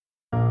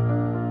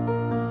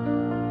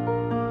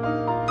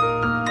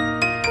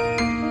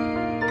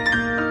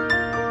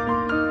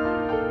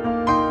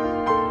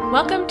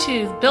Welcome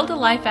to Build a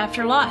Life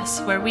After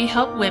Loss, where we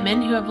help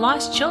women who have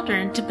lost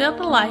children to build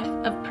a life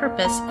of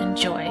purpose and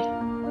joy.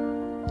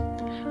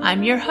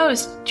 I'm your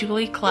host,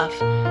 Julie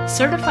Clough,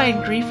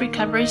 certified grief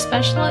recovery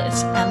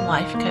specialist and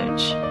life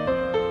coach.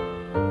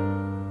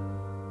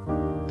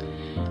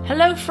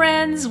 Hello,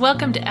 friends.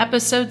 Welcome to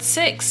episode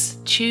 6,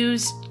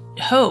 Choose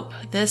Hope.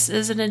 This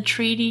is an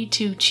entreaty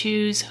to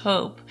choose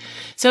hope.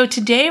 So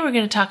today we're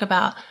going to talk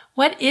about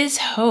what is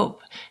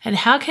hope and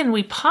how can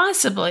we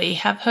possibly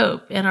have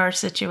hope in our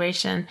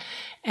situation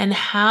and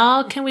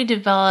how can we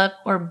develop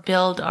or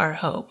build our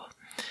hope.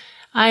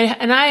 I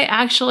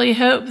actually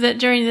hope that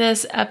during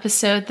this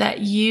episode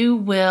that you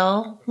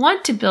will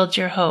want to build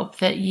your hope,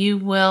 that you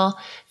will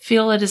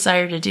feel a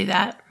desire to do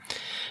that.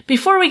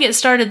 Before we get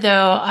started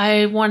though,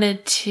 I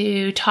wanted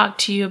to talk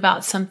to you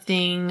about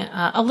something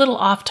a little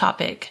off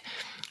topic.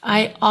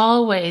 I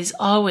always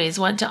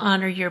want to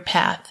honor your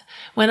path.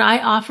 When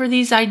I offer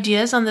these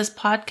ideas on this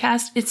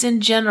podcast, it's in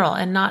general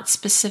and not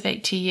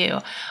specific to you.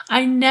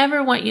 I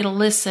never want you to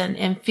listen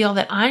and feel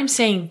that I'm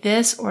saying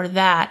this or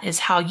that is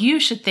how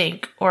you should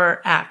think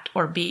or act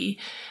or be.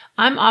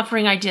 I'm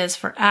offering ideas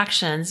for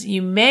actions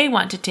you may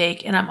want to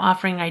take, and I'm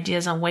offering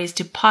ideas on ways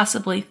to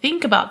possibly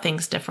think about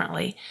things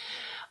differently.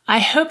 I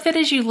hope that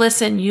as you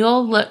listen,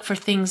 you'll look for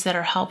things that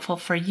are helpful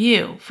for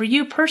you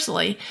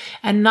personally,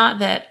 and not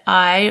that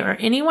I or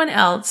anyone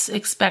else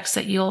expects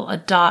that you'll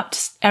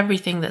adopt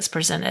everything that's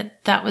presented.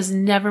 That was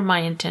never my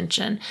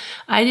intention.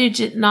 I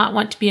did not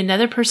want to be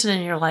another person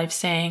in your life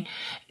saying,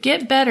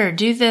 get better,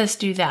 do this,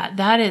 do that.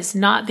 That is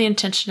not the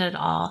intention at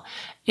all.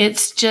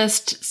 It's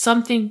just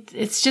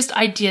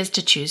ideas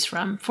to choose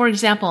from. For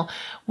example,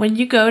 when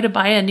you go to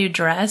buy a new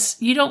dress,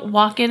 you don't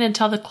walk in and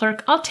tell the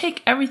clerk, I'll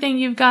take everything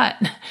you've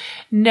got.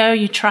 No,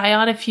 you try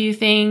on a few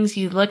things,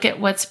 you look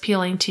at what's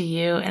appealing to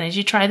you, and as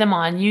you try them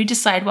on, you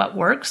decide what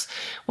works,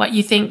 what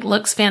you think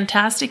looks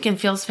fantastic and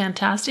feels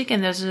fantastic,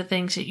 and those are the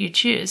things that you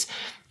choose.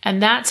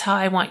 And that's how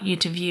I want you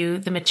to view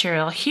the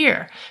material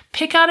here.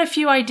 Pick out a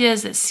few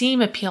ideas that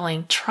seem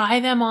appealing, try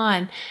them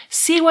on,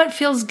 see what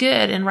feels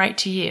good and right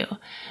to you.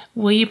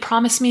 Will you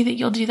promise me that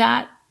you'll do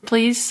that,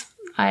 please?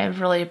 I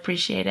really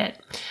appreciate it.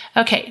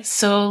 Okay,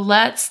 so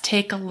let's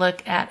take a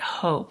look at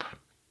hope.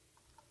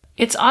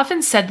 It's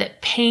often said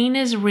that pain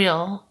is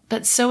real,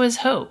 but so is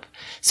hope.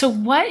 So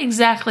what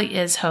exactly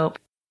is hope?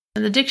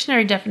 And the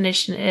dictionary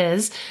definition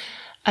is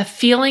a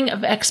feeling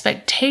of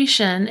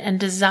expectation and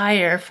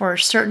desire for a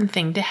certain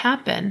thing to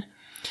happen.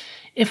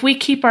 If we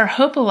keep our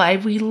hope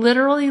alive, we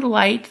literally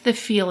light the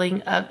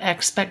feeling of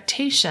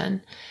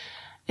expectation.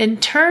 In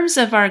terms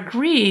of our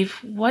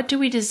grief, what do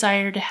we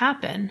desire to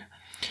happen?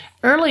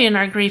 Early in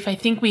our grief, I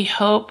think we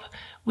hope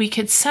we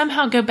could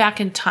somehow go back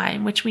in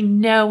time, which we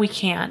know we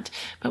can't,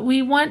 but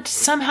we want to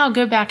somehow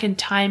go back in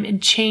time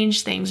and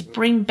change things,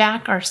 bring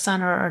back our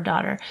son or our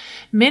daughter.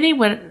 Many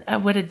would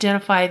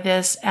identify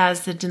this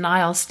as the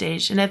denial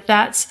stage. And if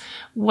that's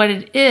what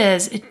it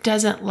is, it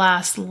doesn't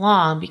last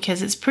long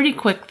because it's pretty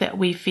quick that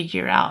we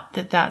figure out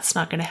that that's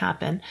not going to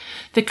happen.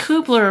 The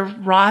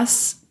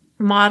Kubler-Ross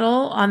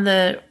model on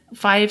the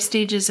 5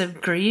 stages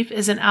of grief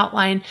is an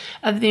outline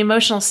of the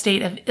emotional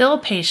state of ill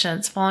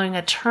patients following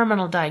a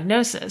terminal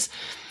diagnosis.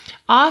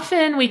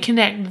 Often we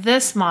connect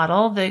this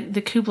model, the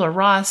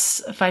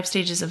Kubler-Ross 5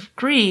 stages of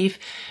grief,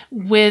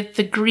 with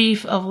the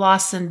grief of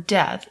loss and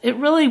death. It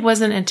really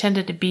wasn't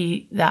intended to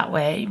be that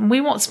way.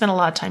 We won't spend a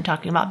lot of time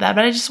talking about that,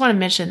 but I just want to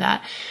mention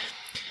that.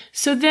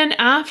 So then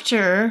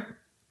after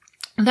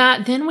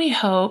that, then we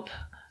hope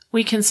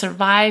we can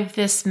survive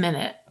this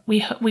minute. We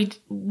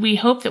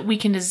hope that we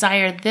can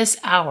desire this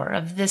hour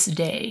of this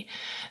day.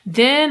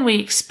 Then we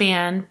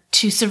expand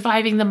to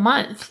surviving the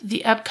month,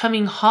 the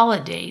upcoming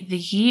holiday, the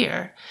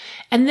year.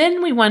 And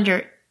then we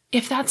wonder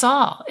if that's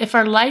all, if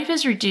our life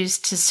is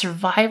reduced to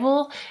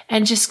survival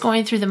and just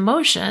going through the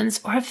motions,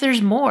 or if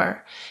there's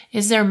more.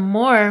 Is there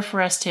more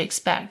for us to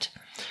expect?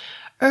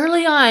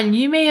 Early on,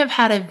 you may have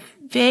had a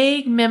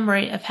vague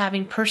memory of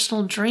having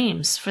personal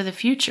dreams for the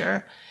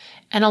future.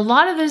 And a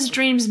lot of those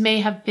dreams may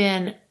have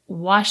been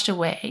washed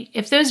away.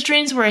 If those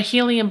dreams were a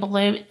helium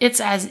balloon,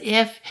 it's as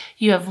if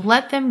you have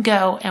let them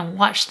go and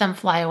watched them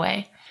fly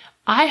away.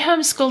 I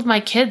homeschooled my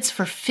kids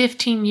for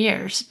 15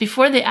 years.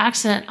 Before the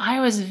accident,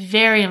 I was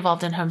very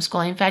involved in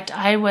homeschooling. In fact,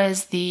 I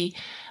was the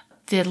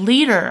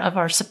leader of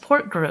our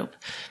support group.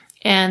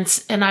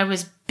 And I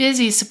was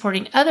busy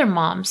supporting other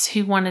moms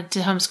who wanted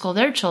to homeschool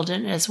their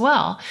children as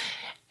well.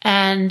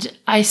 And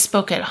I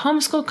spoke at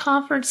homeschool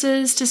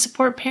conferences to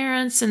support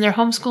parents in their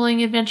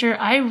homeschooling adventure.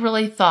 I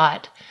really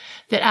thought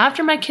that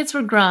after my kids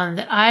were grown,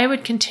 that I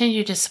would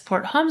continue to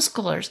support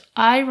homeschoolers.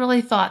 I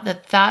really thought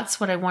that that's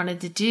what I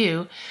wanted to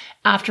do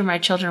after my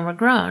children were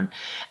grown.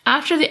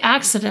 After the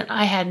accident,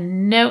 I had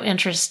no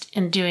interest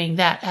in doing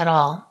that at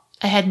all.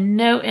 I had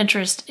no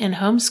interest in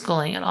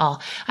homeschooling at all.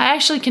 I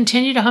actually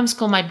continued to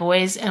homeschool my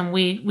boys, and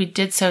we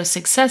did so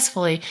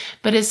successfully.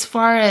 But as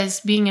far as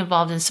being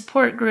involved in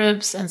support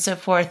groups and so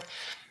forth,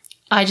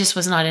 I just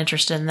was not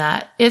interested in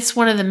that. It's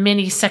one of the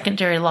many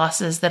secondary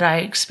losses that I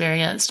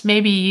experienced.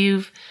 Maybe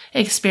you've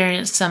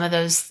experienced some of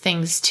those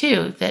things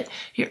too, that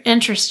your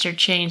interests are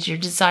changed, your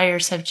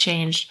desires have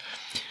changed.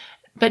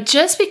 But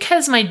just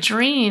because my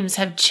dreams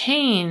have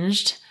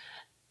changed,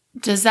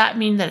 does that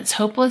mean that it's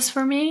hopeless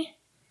for me?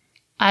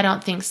 I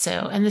don't think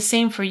so. And the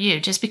same for you.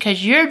 Just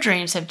because your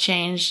dreams have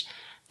changed,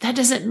 that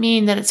doesn't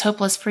mean that it's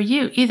hopeless for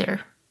you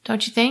either.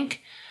 Don't you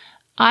think?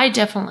 I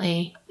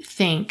definitely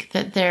think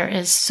that there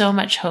is so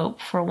much hope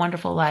for a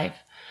wonderful life.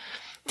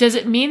 Does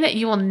it mean that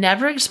you will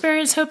never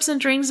experience hopes and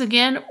dreams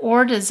again,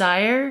 or a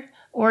desire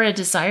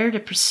to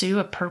pursue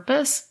a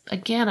purpose?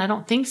 Again, I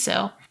don't think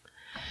so.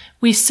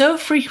 We so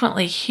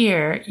frequently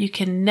hear you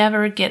can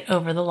never get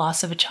over the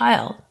loss of a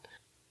child.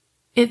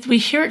 We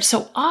hear it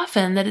so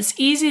often that it's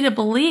easy to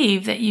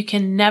believe that you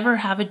can never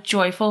have a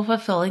joyful,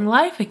 fulfilling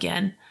life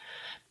again.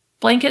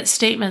 Blanket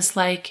statements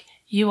like,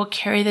 you will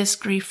carry this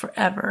grief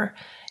forever.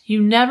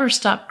 You never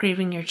stop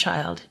grieving your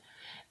child.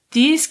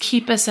 These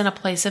keep us in a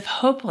place of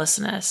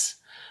hopelessness.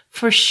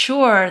 For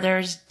sure, there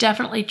is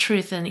definitely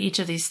truth in each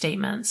of these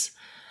statements.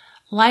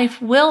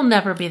 Life will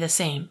never be the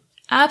same.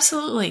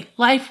 Absolutely.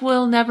 Life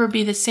will never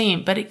be the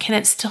same, but can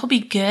it still be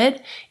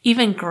good?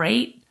 Even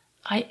great?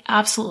 I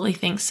absolutely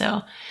think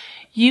so.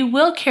 You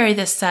will carry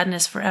this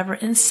sadness forever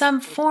in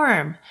some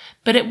form,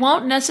 but it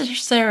won't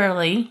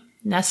necessarily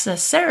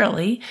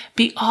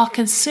be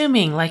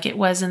all-consuming like it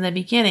was in the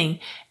beginning,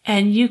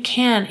 and you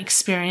can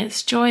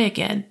experience joy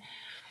again.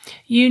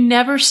 You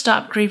never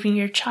stop grieving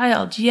your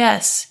child.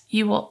 Yes,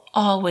 you will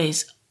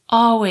always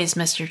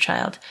miss your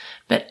child,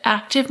 but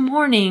active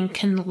mourning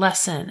can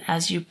lessen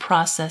as you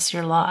process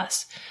your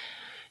loss.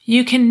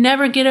 You can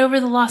never get over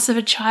the loss of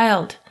a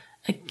child.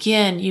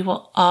 Again, you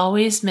will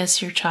always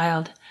miss your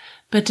child.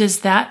 But does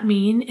that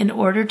mean in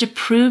order to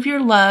prove your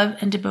love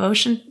and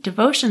devotion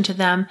to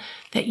them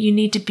that you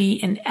need to be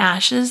in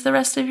ashes the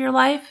rest of your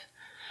life?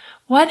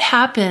 What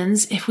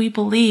happens if we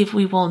believe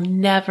we will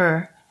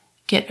never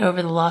get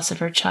over the loss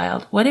of our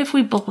child? What if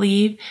we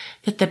believe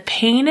that the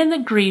pain and the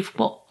grief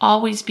will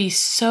always be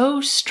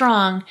so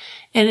strong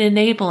and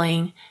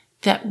enabling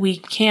that we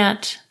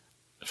can't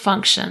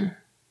function?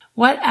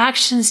 What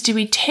actions do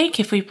we take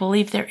if we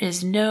believe there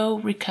is no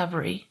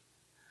recovery?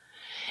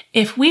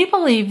 If we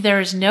believe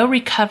there is no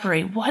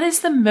recovery, what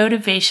is the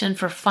motivation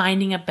for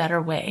finding a better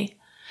way?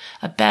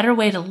 A better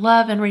way to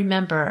love and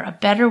remember, a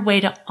better way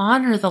to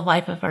honor the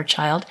life of our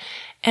child,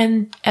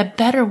 and a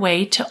better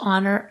way to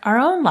honor our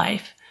own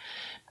life.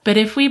 But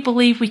if we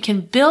believe we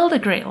can build a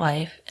great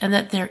life and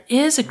that there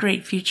is a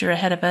great future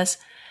ahead of us,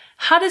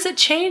 how does it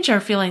change our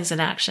feelings and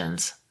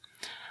actions?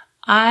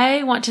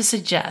 I want to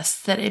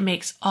suggest that it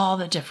makes all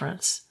the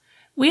difference.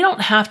 We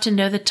don't have to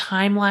know the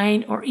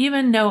timeline or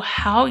even know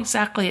how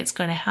exactly it's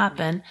going to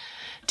happen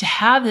to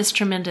have this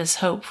tremendous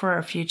hope for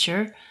our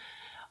future.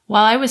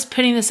 While I was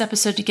putting this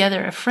episode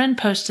together, a friend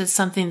posted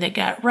something that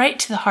got right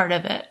to the heart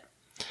of it.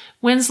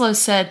 Winslow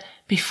said,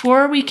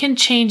 before we can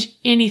change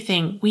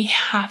anything, we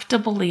have to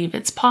believe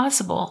it's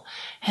possible.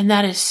 And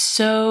that is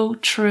so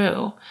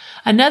true.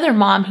 Another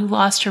mom who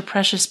lost her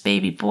precious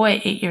baby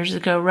boy 8 years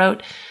ago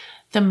wrote,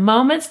 the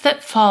moments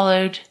that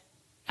followed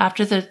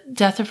after the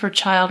death of her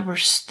child were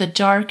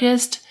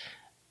the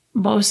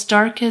most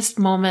darkest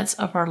moments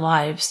of our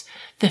lives.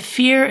 The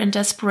fear and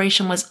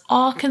desperation was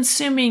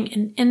all-consuming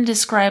and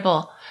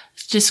indescribable,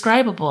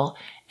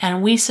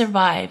 and we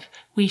survived.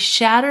 We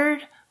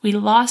shattered. We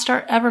lost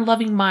our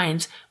ever-loving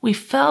minds. We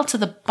fell to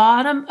the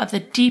bottom of the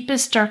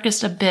deepest,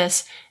 darkest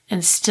abyss,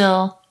 and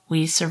still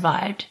we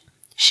survived.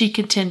 She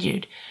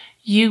continued,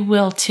 you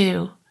will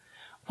too.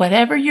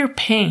 Whatever your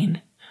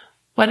pain,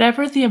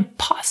 whatever the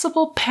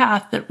impossible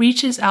path that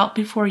reaches out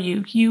before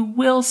you, you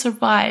will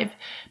survive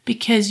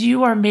because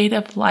you are made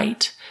of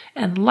light,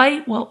 and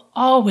light will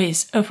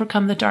always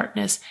overcome the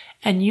darkness,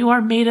 and you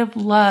are made of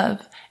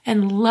love,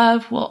 and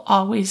love will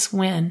always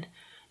win.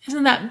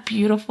 Isn't that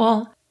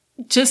beautiful?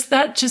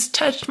 That just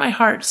touched my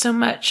heart so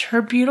much.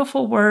 Her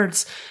beautiful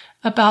words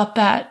about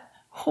that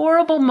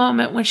horrible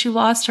moment when she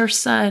lost her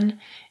son,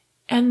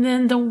 and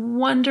then the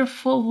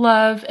wonderful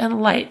love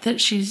and light that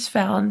she's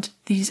found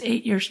these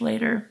 8 years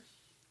later.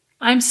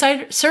 I'm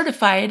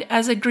certified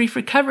as a grief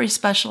recovery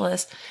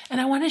specialist,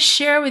 and I want to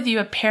share with you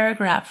a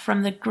paragraph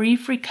from the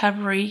Grief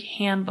Recovery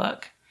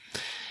Handbook.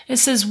 It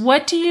says,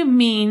 what do you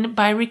mean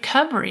by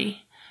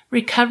recovery?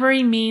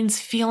 Recovery means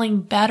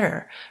feeling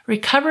better.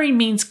 Recovery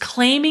means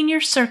claiming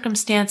your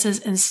circumstances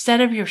instead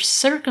of your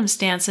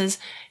circumstances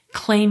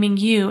claiming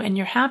you and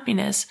your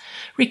happiness.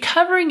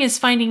 Recovering is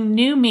finding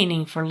new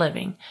meaning for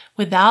living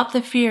without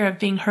the fear of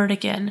being hurt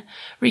again.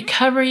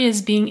 Recovery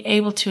is being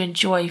able to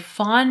enjoy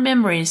fond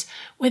memories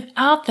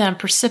without them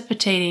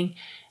precipitating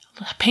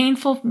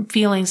painful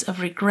feelings of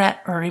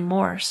regret or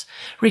remorse.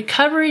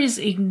 Recovery is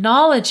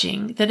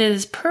acknowledging that it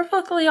is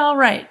perfectly all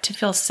right to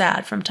feel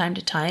sad from time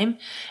to time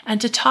and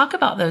to talk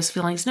about those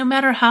feelings no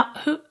matter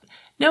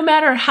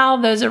how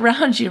those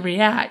around you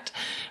react.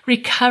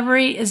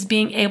 Recovery is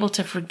being able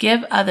to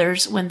forgive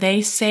others when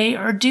they say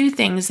or do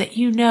things that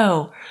you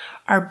know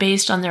are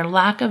based on their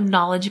lack of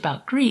knowledge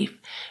about grief.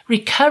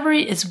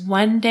 Recovery is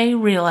one day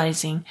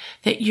realizing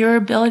that your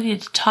ability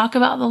to talk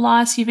about the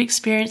loss you've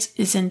experienced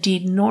is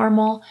indeed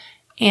normal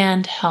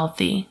and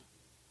healthy.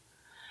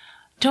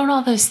 Don't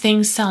all those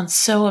things sound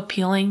so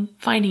appealing?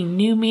 Finding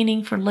new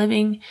meaning for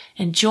living,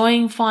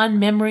 enjoying fond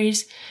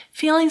memories,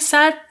 feeling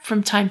sad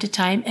from time to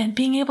time, and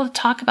being able to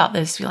talk about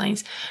those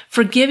feelings,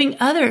 forgiving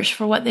others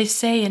for what they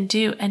say and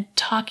do, and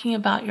talking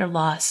about your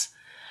loss.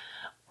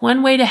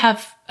 One way to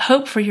have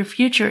hope for your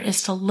future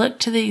is to look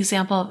to the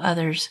example of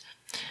others.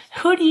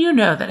 Who do you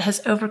know that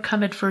has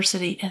overcome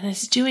adversity and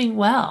is doing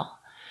well?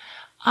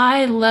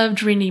 I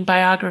loved reading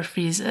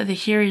biographies of the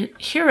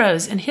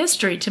heroes in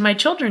history to my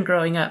children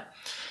growing up.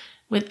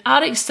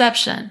 Without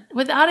exception,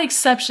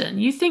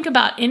 you think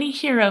about any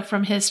hero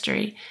from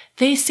history,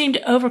 they seem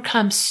to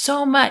overcome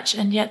so much,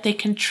 and yet they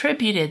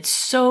contributed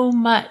so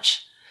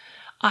much.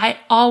 I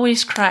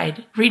always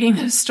cried reading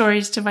those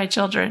stories to my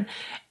children,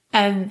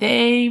 and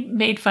they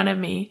made fun of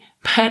me,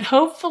 but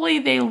hopefully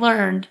they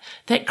learned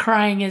that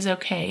crying is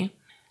okay.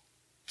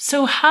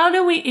 So how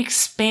do we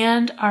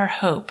expand our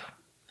hope?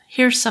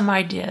 Here's some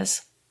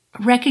ideas.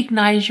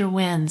 Recognize your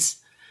wins.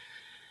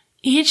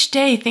 Each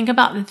day, think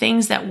about the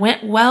things that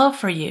went well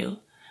for you.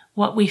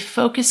 What we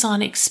focus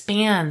on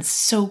expands.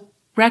 So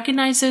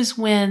recognize those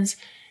wins,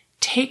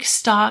 take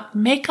stock,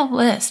 make a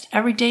list.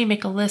 Every day,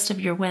 make a list of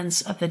your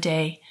wins of the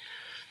day.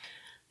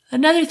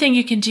 Another thing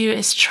you can do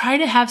is try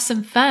to have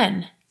some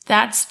fun.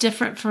 That's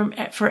different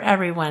for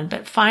everyone,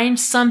 but find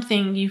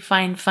something you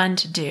find fun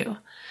to do.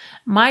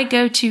 My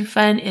go-to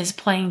fun is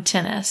playing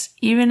tennis.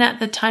 Even at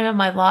the time of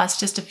my loss,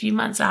 just a few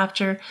months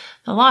after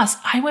the loss,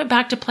 I went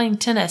back to playing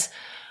tennis.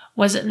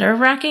 Was it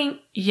nerve-wracking?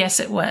 Yes,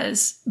 it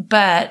was.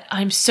 But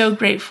I'm so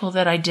grateful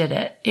that I did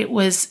it. It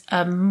was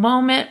a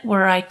moment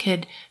where I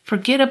could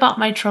forget about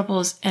my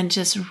troubles and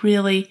just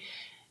really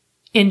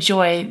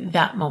enjoy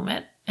that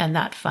moment and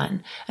that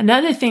fun.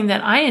 Another thing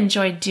that I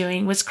enjoyed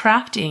doing was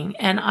crafting,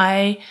 and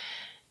I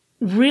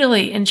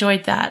really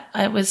enjoyed that.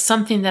 It was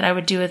something that I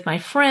would do with my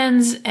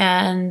friends,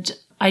 and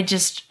I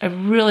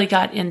really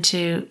got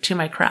into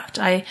my craft.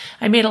 I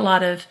made a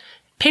lot of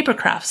paper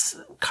crafts,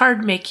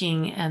 card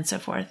making, and so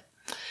forth.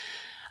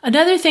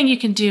 Another thing you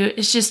can do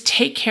is just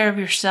take care of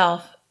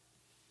yourself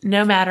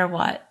no matter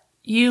what.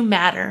 You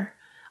matter.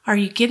 Are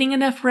you getting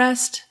enough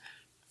rest?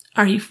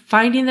 Are you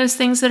finding those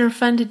things that are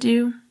fun to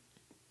do?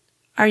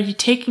 Are you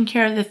taking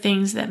care of the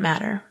things that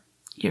matter?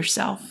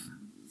 Yourself.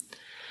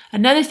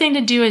 Another thing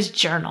to do is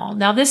journal.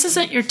 Now, this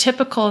isn't your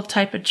typical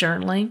type of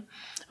journaling.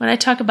 When I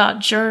talk about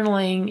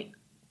journaling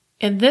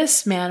in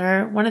this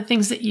manner, one of the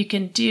things that you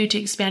can do to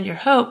expand your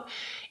hope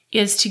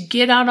is to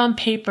get out on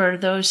paper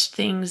those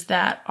things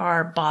that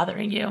are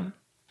bothering you.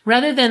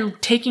 Rather than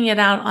taking it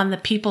out on the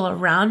people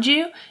around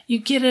you, you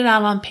get it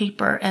out on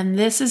paper. And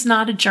this is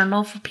not a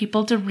journal for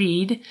people to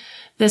read.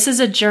 This is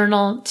a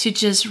journal to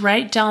just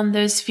write down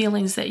those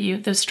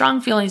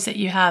strong feelings that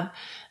you have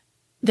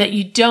that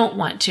you don't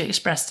want to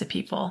express to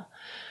people.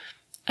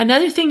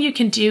 Another thing you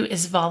can do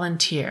is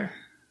volunteer.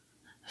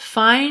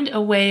 Find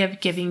a way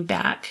of giving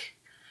back.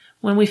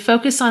 When we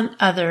focus on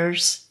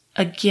others,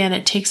 again,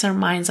 it takes our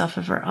minds off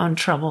of our own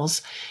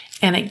troubles,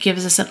 and it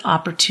gives us an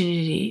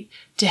opportunity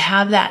to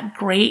have that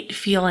great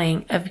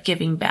feeling of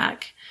giving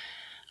back.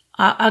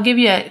 I'll give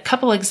you a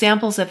couple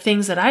examples of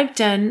things that I've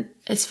done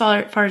as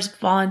far as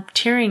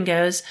volunteering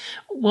goes.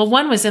 Well,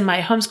 one was in my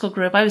homeschool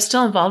group. I was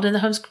still involved in the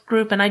homeschool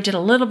group, and I did a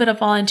little bit of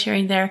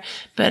volunteering there.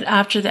 But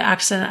after the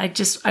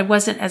accident, I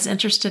wasn't as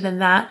interested in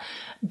that.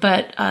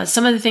 But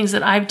some of the things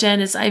that I've done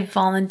is I've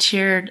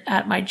volunteered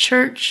at my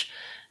church.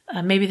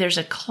 Maybe there's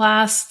a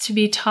class to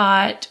be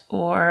taught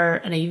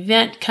or an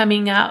event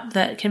coming up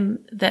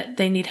that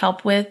they need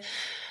help with.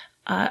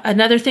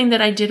 Another thing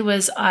that I did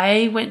was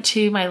I went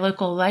to my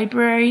local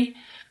library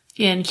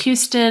in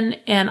Houston,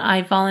 and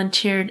I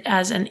volunteered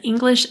as an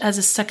English as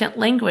a second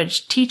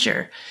language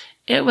teacher.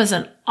 It was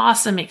an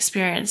awesome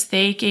experience.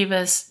 They gave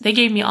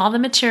me all the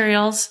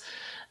materials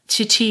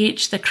to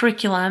teach, the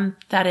curriculum,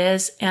 that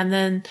is, and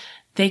then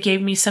they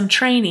gave me some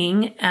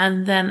training,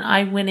 and then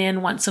I went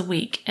in once a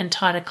week and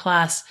taught a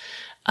class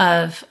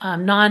of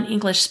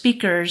non-English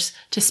speakers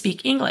to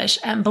speak English.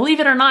 And believe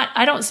it or not,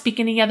 I don't speak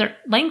any other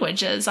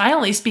languages. I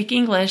only speak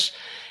English.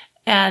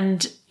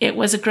 And it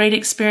was a great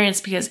experience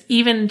because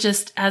even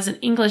just as an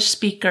English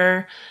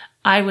speaker,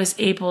 I was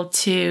able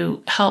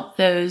to help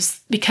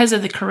those, because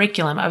of the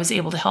curriculum, I was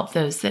able to help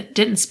those that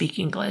didn't speak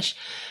English.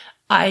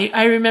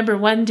 I remember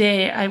one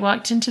day I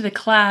walked into the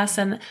class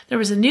and there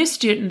was a new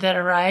student that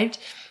arrived,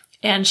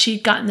 and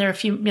she'd gotten there a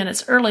few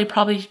minutes early,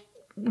 probably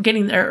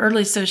getting there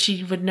early so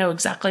she would know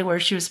exactly where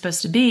she was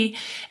supposed to be.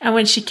 And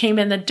when she came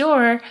in the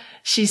door,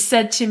 she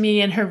said to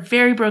me in her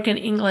very broken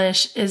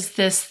English, "Is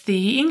this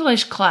the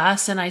English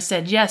class?" And I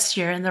said, "Yes,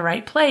 you're in the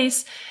right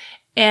place."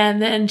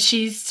 And then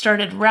she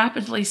started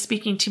rapidly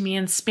speaking to me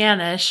in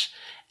Spanish.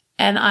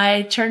 And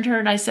I turned to her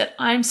and I said,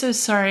 "I'm so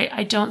sorry,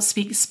 I don't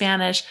speak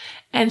Spanish."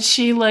 And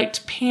she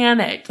looked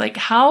panicked. Like,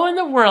 how in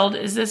the world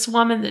is this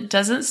woman that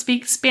doesn't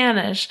speak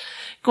Spanish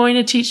going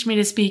to teach me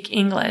to speak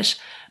English?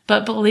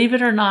 But believe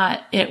it or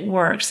not, it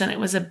works. And it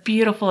was a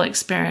beautiful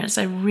experience.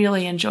 I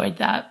really enjoyed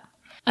that.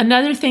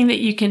 Another thing that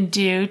you can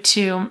do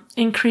to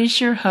increase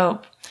your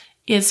hope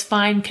is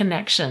find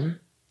connection.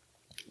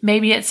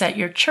 Maybe it's at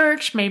your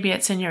church. Maybe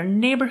it's in your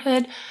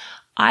neighborhood.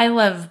 I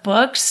love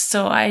books,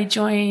 so I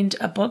joined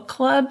a book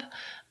club.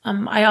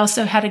 I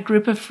also had a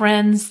group of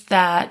friends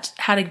that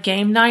had a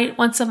game night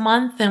once a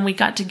month, and we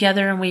got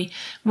together and we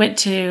went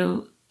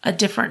to a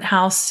different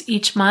house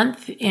each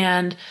month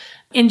and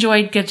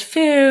enjoyed good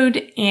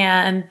food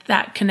and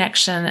that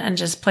connection and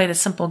just played a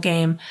simple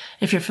game.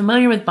 If you're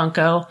familiar with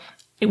Bunko,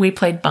 we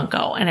played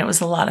Bunko and it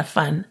was a lot of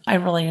fun. I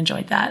really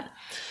enjoyed that.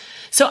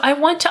 So I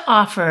want to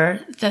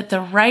offer that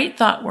the right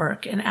thought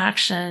work and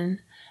action,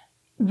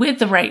 with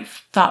the right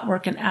thought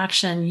work and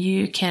action,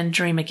 you can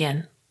dream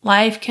again.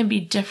 Life can be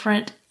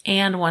different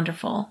and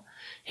wonderful.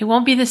 It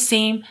won't be the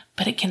same,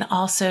 but it can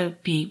also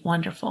be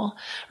wonderful.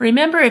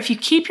 Remember, if you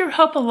keep your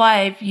hope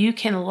alive, you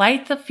can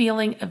light the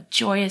feeling of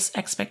joyous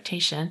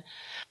expectation.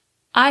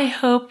 I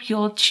hope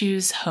you'll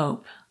choose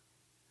hope.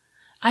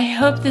 I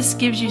hope this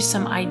gives you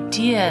some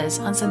ideas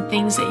on some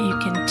things that you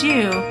can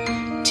do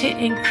to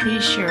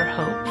increase your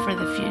hope for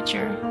the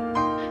future.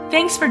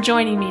 Thanks for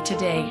joining me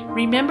today.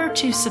 Remember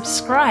to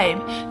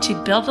subscribe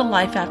to Build a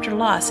Life After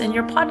Loss in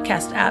your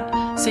podcast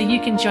app so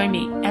you can join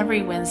me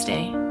every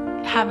Wednesday.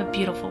 Have a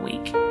beautiful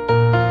week.